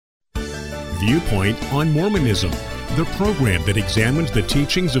Viewpoint on Mormonism, the program that examines the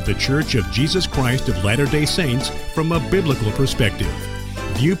teachings of the Church of Jesus Christ of Latter-day Saints from a biblical perspective.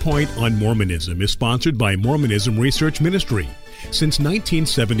 Viewpoint on Mormonism is sponsored by Mormonism Research Ministry. Since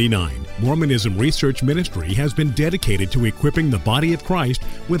 1979, Mormonism Research Ministry has been dedicated to equipping the body of Christ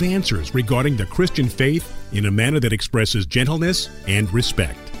with answers regarding the Christian faith in a manner that expresses gentleness and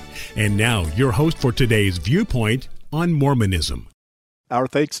respect. And now, your host for today's Viewpoint on Mormonism. Our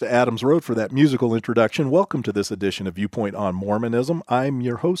thanks to Adams Road for that musical introduction. Welcome to this edition of Viewpoint on Mormonism. I'm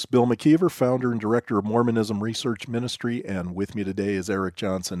your host, Bill McKeever, founder and director of Mormonism Research Ministry, and with me today is Eric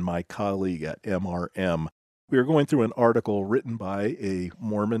Johnson, my colleague at MRM. We are going through an article written by a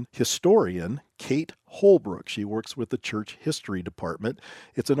Mormon historian, Kate Holbrook. She works with the Church History Department.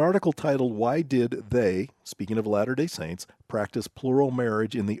 It's an article titled, "Why Did They," speaking of Latter-day Saints, "Practice Plural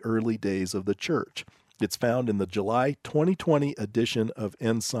Marriage in the Early Days of the Church?" It's found in the July 2020 edition of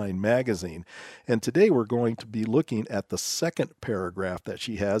Ensign magazine. And today we're going to be looking at the second paragraph that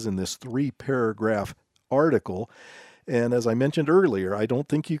she has in this 3-paragraph article. And as I mentioned earlier, I don't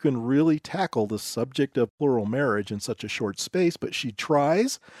think you can really tackle the subject of plural marriage in such a short space, but she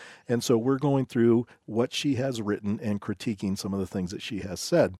tries. And so we're going through what she has written and critiquing some of the things that she has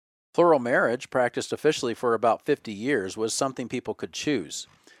said. Plural marriage, practiced officially for about 50 years, was something people could choose.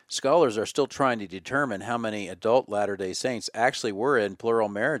 Scholars are still trying to determine how many adult Latter-day Saints actually were in plural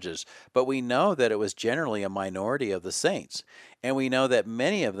marriages, but we know that it was generally a minority of the saints, and we know that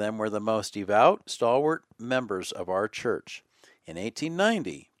many of them were the most devout, stalwart members of our church. In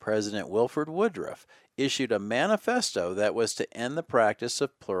 1890, President Wilford Woodruff issued a manifesto that was to end the practice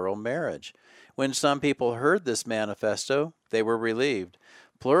of plural marriage. When some people heard this manifesto, they were relieved.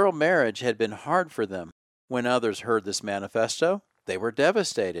 Plural marriage had been hard for them. When others heard this manifesto, they were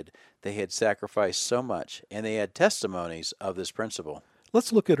devastated. They had sacrificed so much, and they had testimonies of this principle.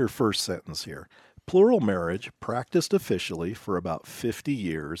 Let's look at her first sentence here. Plural marriage, practiced officially for about 50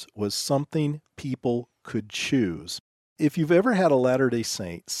 years, was something people could choose. If you've ever had a Latter-day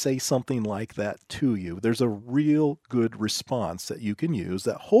Saint say something like that to you, there's a real good response that you can use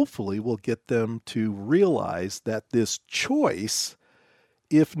that hopefully will get them to realize that this choice,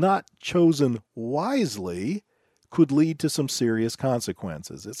 if not chosen wisely, could lead to some serious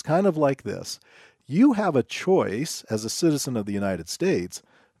consequences. It's kind of like this. You have a choice as a citizen of the United States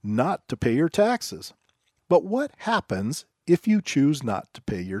not to pay your taxes. But what happens if you choose not to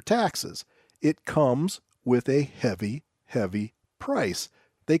pay your taxes? It comes with a heavy, heavy price.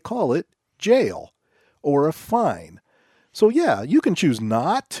 They call it jail or a fine. So yeah, you can choose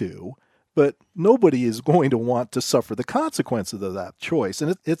not to, but nobody is going to want to suffer the consequences of that choice.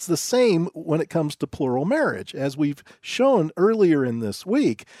 And it's the same when it comes to plural marriage. As we've shown earlier in this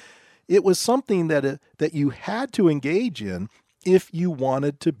week, it was something that you had to engage in if you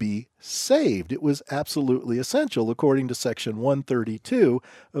wanted to be saved. It was absolutely essential, according to Section 132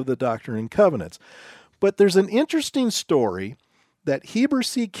 of the Doctrine and Covenants. But there's an interesting story that Heber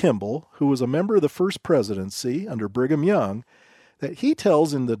C. Kimball, who was a member of the First Presidency under Brigham Young, that he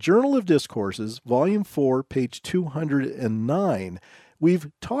tells in the Journal of Discourses, Volume 4, page 209. We've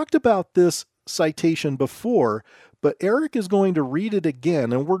talked about this citation before, but Eric is going to read it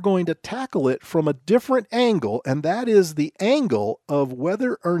again, and we're going to tackle it from a different angle, and that is the angle of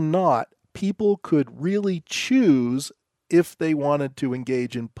whether or not people could really choose if they wanted to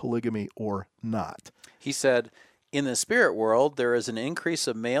engage in polygamy or not. He said, "In the spirit world, there is an increase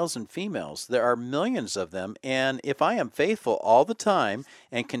of males and females. There are millions of them, and if I am faithful all the time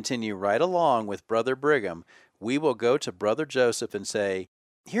and continue right along with Brother Brigham, we will go to Brother Joseph and say,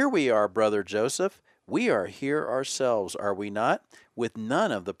 'Here we are, Brother Joseph. We are here ourselves, are we not? With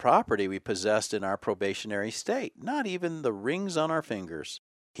none of the property we possessed in our probationary state, not even the rings on our fingers.'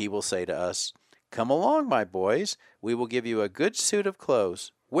 He will say to us, 'Come along, my boys. We will give you a good suit of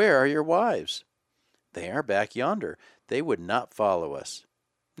clothes. Where are your wives?' 'They are back yonder. They would not follow us.'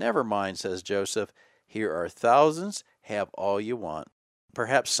 'Never mind,' says Joseph. 'Here are thousands. Have all you want.'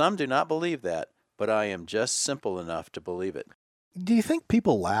 Perhaps some do not believe that, but I am just simple enough to believe it." Do you think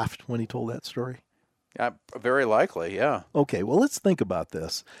people laughed when he told that story? Very likely, yeah. Okay, well, let's think about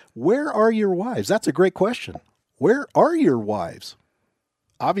this. Where are your wives? That's a great question. Where are your wives?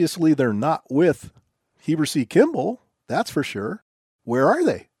 Obviously, they're not with Heber C. Kimball, that's for sure. Where are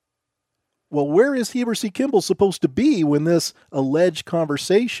they? Well, where is Heber C. Kimball supposed to be when this alleged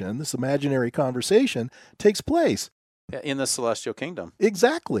conversation, this imaginary conversation, takes place? In the celestial kingdom.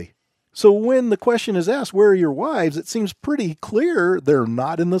 Exactly. So when the question is asked, where are your wives, it seems pretty clear they're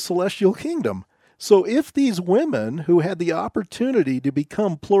not in the celestial kingdom. So if these women who had the opportunity to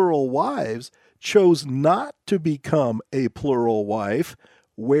become plural wives chose not to become a plural wife,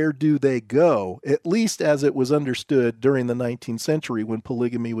 where do they go, at least as it was understood during the 19th century when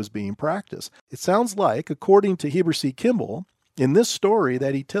polygamy was being practiced? It sounds like, according to Heber C. Kimball, in this story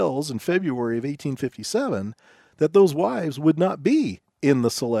that he tells in February of 1857, that those wives would not be in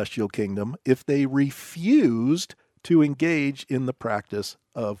the celestial kingdom if they refused to engage in the practice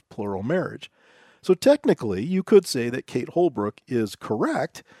of plural marriage. So technically, you could say that Kate Holbrook is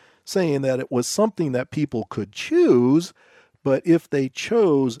correct, saying that it was something that people could choose, but if they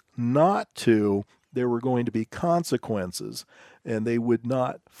chose not to, there were going to be consequences, and they would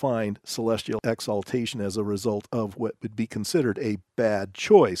not find celestial exaltation as a result of what would be considered a bad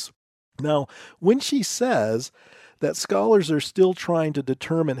choice. Now, when she says that scholars are still trying to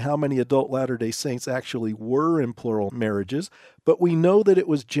determine how many adult Latter-day Saints actually were in plural marriages, but we know that it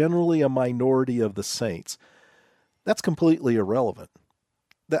was generally a minority of the saints, that's completely irrelevant.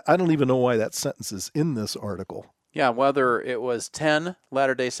 I don't even know why that sentence is in this article. Yeah, whether it was 10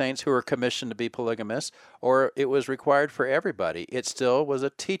 Latter-day Saints who were commissioned to be polygamists or it was required for everybody, it still was a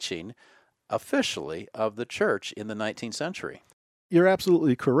teaching officially of the church in the 19th century. You're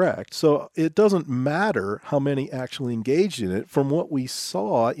absolutely correct. So it doesn't matter how many actually engaged in it. From what we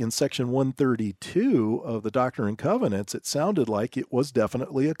saw in section 132 of the Doctrine and Covenants, it sounded like it was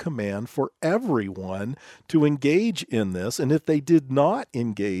definitely a command for everyone to engage in this. And if they did not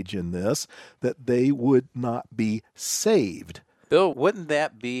engage in this, that they would not be saved. Bill, wouldn't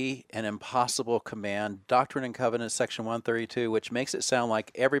that be an impossible command? Doctrine and Covenants, section 132, which makes it sound like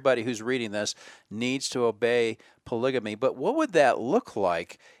everybody who's reading this needs to obey polygamy. But what would that look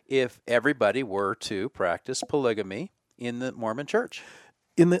like if everybody were to practice polygamy in the Mormon church?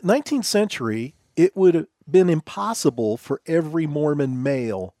 In the 19th century, it would have been impossible for every Mormon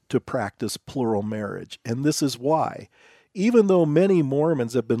male to practice plural marriage. And this is why. Even though many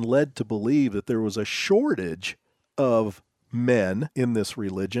Mormons have been led to believe that there was a shortage of men in this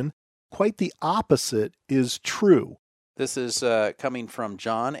religion, quite the opposite is true. This is coming from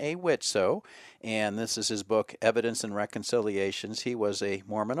John A. Whitsoe, and this is his book, Evidence and Reconciliations. He was a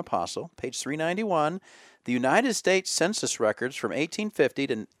Mormon apostle. Page 391, the United States Census records from 1850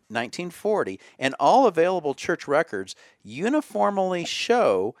 to 1940 and all available church records uniformly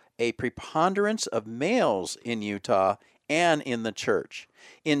show a preponderance of males in Utah and in the church.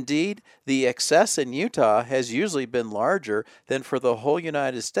 Indeed, the excess in Utah has usually been larger than for the whole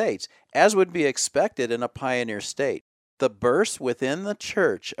United States, as would be expected in a pioneer state. The births within the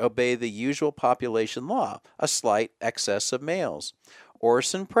church obey the usual population law, a slight excess of males.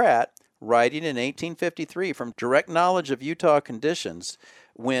 Orson Pratt, writing in 1853 from direct knowledge of Utah conditions,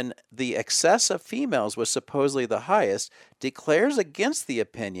 when the excess of females was supposedly the highest, declares against the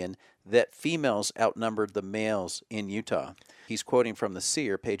opinion that females outnumbered the males in Utah. He's quoting from the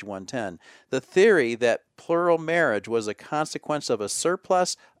Seer, page 110. The theory that plural marriage was a consequence of a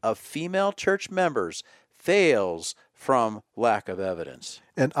surplus of female church members fails from lack of evidence.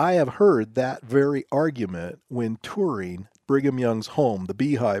 And I have heard that very argument when touring Brigham Young's home, the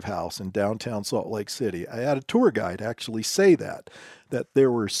Beehive House in downtown Salt Lake City. I had a tour guide actually say that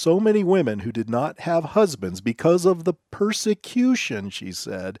there were so many women who did not have husbands because of the persecution, she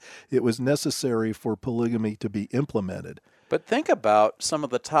said, it was necessary for polygamy to be implemented. But think about some of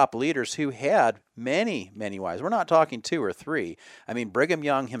the top leaders who had many, many wives. We're not talking 2 or 3. I mean, Brigham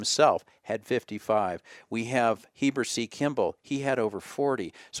Young himself had 55. We have Heber C. Kimball. He had over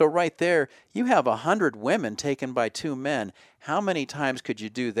 40. So right there, you have 100 women taken by 2 men. How many times could you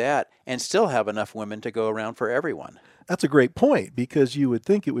do that and still have enough women to go around for everyone? That's a great point, because you would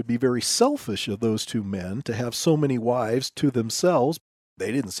think it would be very selfish of those 2 men to have so many wives to themselves.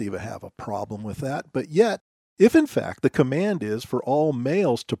 They didn't seem to have a problem with that, but yet, if in fact the command is for all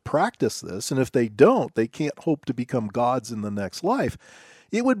males to practice this, and if they don't, they can't hope to become gods in the next life,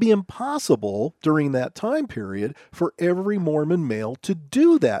 it would be impossible during that time period for every Mormon male to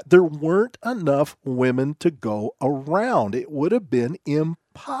do that. There weren't enough women to go around. It would have been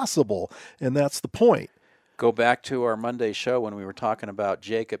impossible, and that's the point. Go back to our Monday show when we were talking about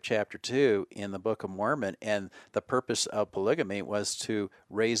Jacob chapter 2 in the Book of Mormon, and the purpose of polygamy was to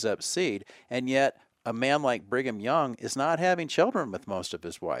raise up seed, and yet a man like Brigham Young is not having children with most of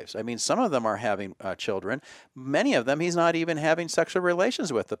his wives. I mean, some of them are having children. Many of them he's not even having sexual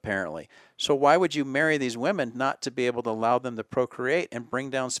relations with, apparently. So why would you marry these women not to be able to allow them to procreate and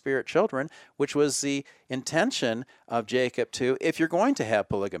bring down spirit children, which was the intention of Jacob 2. If you're going to have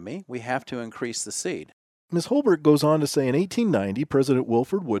polygamy, we have to increase the seed. Ms. Holbrook goes on to say in 1890, President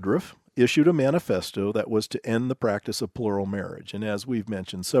Wilford Woodruff issued a manifesto that was to end the practice of plural marriage. And as we've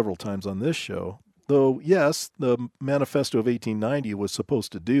mentioned several times on this show, Though, yes, the Manifesto of 1890 was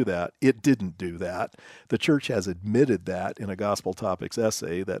supposed to do that. It didn't do that. The church has admitted that in a Gospel Topics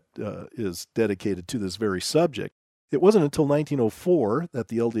essay that is dedicated to this very subject. It wasn't until 1904 that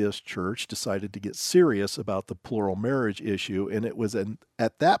the LDS Church decided to get serious about the plural marriage issue, and it was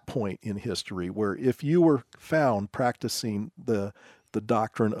at that point in history where if you were found practicing the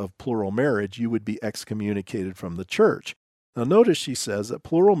doctrine of plural marriage, you would be excommunicated from the church. Now notice she says that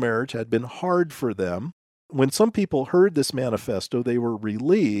plural marriage had been hard for them. When some people heard this manifesto, they were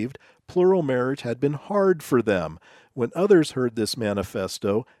relieved. Plural marriage had been hard for them. When others heard this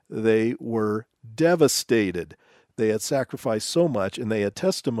manifesto, they were devastated. They had sacrificed so much, and they had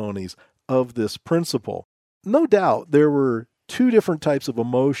testimonies of this principle. No doubt there were two different types of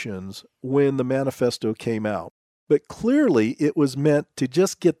emotions when the manifesto came out. But clearly it was meant to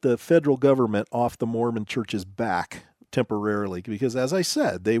just get the federal government off the Mormon church's back temporarily, because as I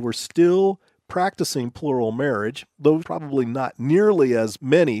said, they were still practicing plural marriage, though probably not nearly as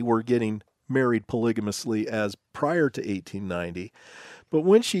many were getting married polygamously as prior to 1890. But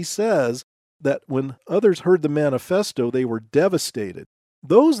when she says that when others heard the manifesto, they were devastated,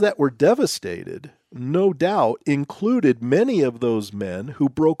 those that were devastated, no doubt, included many of those men who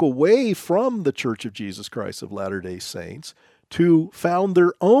broke away from the Church of Jesus Christ of Latter-day Saints to found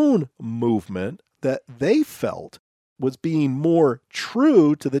their own movement that they felt was being more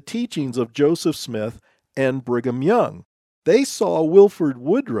true to the teachings of Joseph Smith and Brigham Young. They saw Wilford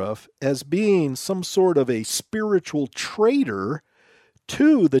Woodruff as being some sort of a spiritual traitor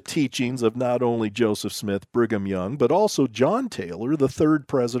to the teachings of not only Joseph Smith, Brigham Young, but also John Taylor, the third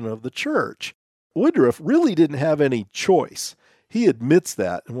president of the church. Woodruff really didn't have any choice. He admits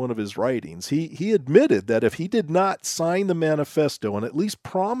that in one of his writings. He admitted that if he did not sign the manifesto and at least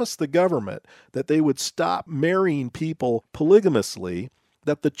promise the government that they would stop marrying people polygamously,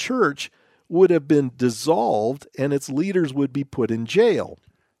 that the church would have been dissolved and its leaders would be put in jail.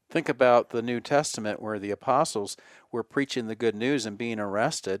 Think about the New Testament where the apostles were preaching the good news and being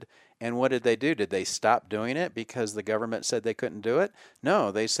arrested. And what did they do? Did they stop doing it because the government said they couldn't do it? No,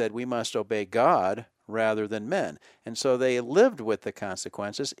 they said we must obey God rather than men. And so they lived with the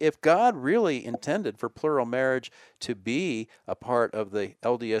consequences. If God really intended for plural marriage to be a part of the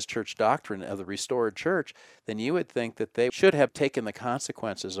LDS church doctrine of the restored church, then you would think that they should have taken the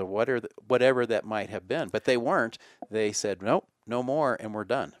consequences of whatever that might have been. But they weren't. They said, nope, no more, and we're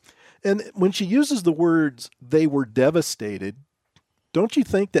done. And when she uses the words, they were devastated, don't you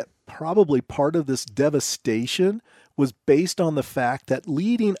think that probably part of this devastation was based on the fact that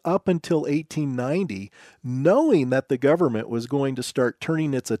leading up until 1890, knowing that the government was going to start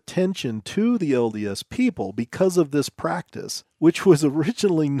turning its attention to the LDS people because of this practice, which was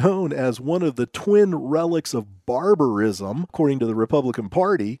originally known as one of the twin relics of barbarism, according to the Republican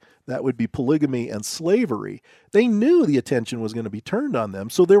Party, that would be polygamy and slavery. They knew the attention was going to be turned on them.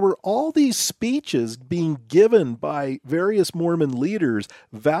 So there were all these speeches being given by various Mormon leaders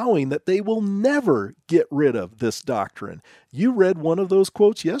vowing that they will never get rid of this doctrine. You read one of those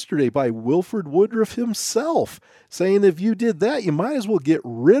quotes yesterday by Wilford Woodruff himself, saying if you did that, you might as well get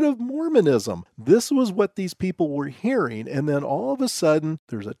rid of Mormonism. This was what these people were hearing, and then all of a sudden,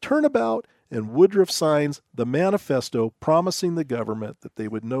 there's a turnabout, and Woodruff signs the manifesto promising the government that they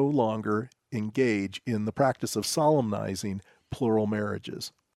would no longer engage in the practice of solemnizing plural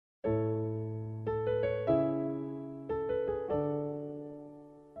marriages.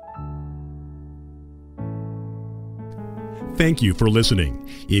 Thank you for listening.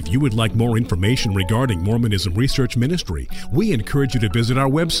 If you would like more information regarding Mormonism Research Ministry, we encourage you to visit our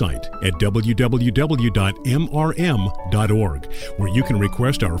website at www.mrm.org, where you can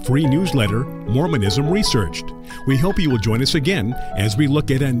request our free newsletter, Mormonism Researched. We hope you will join us again as we look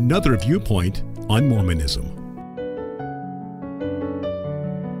at another viewpoint on Mormonism.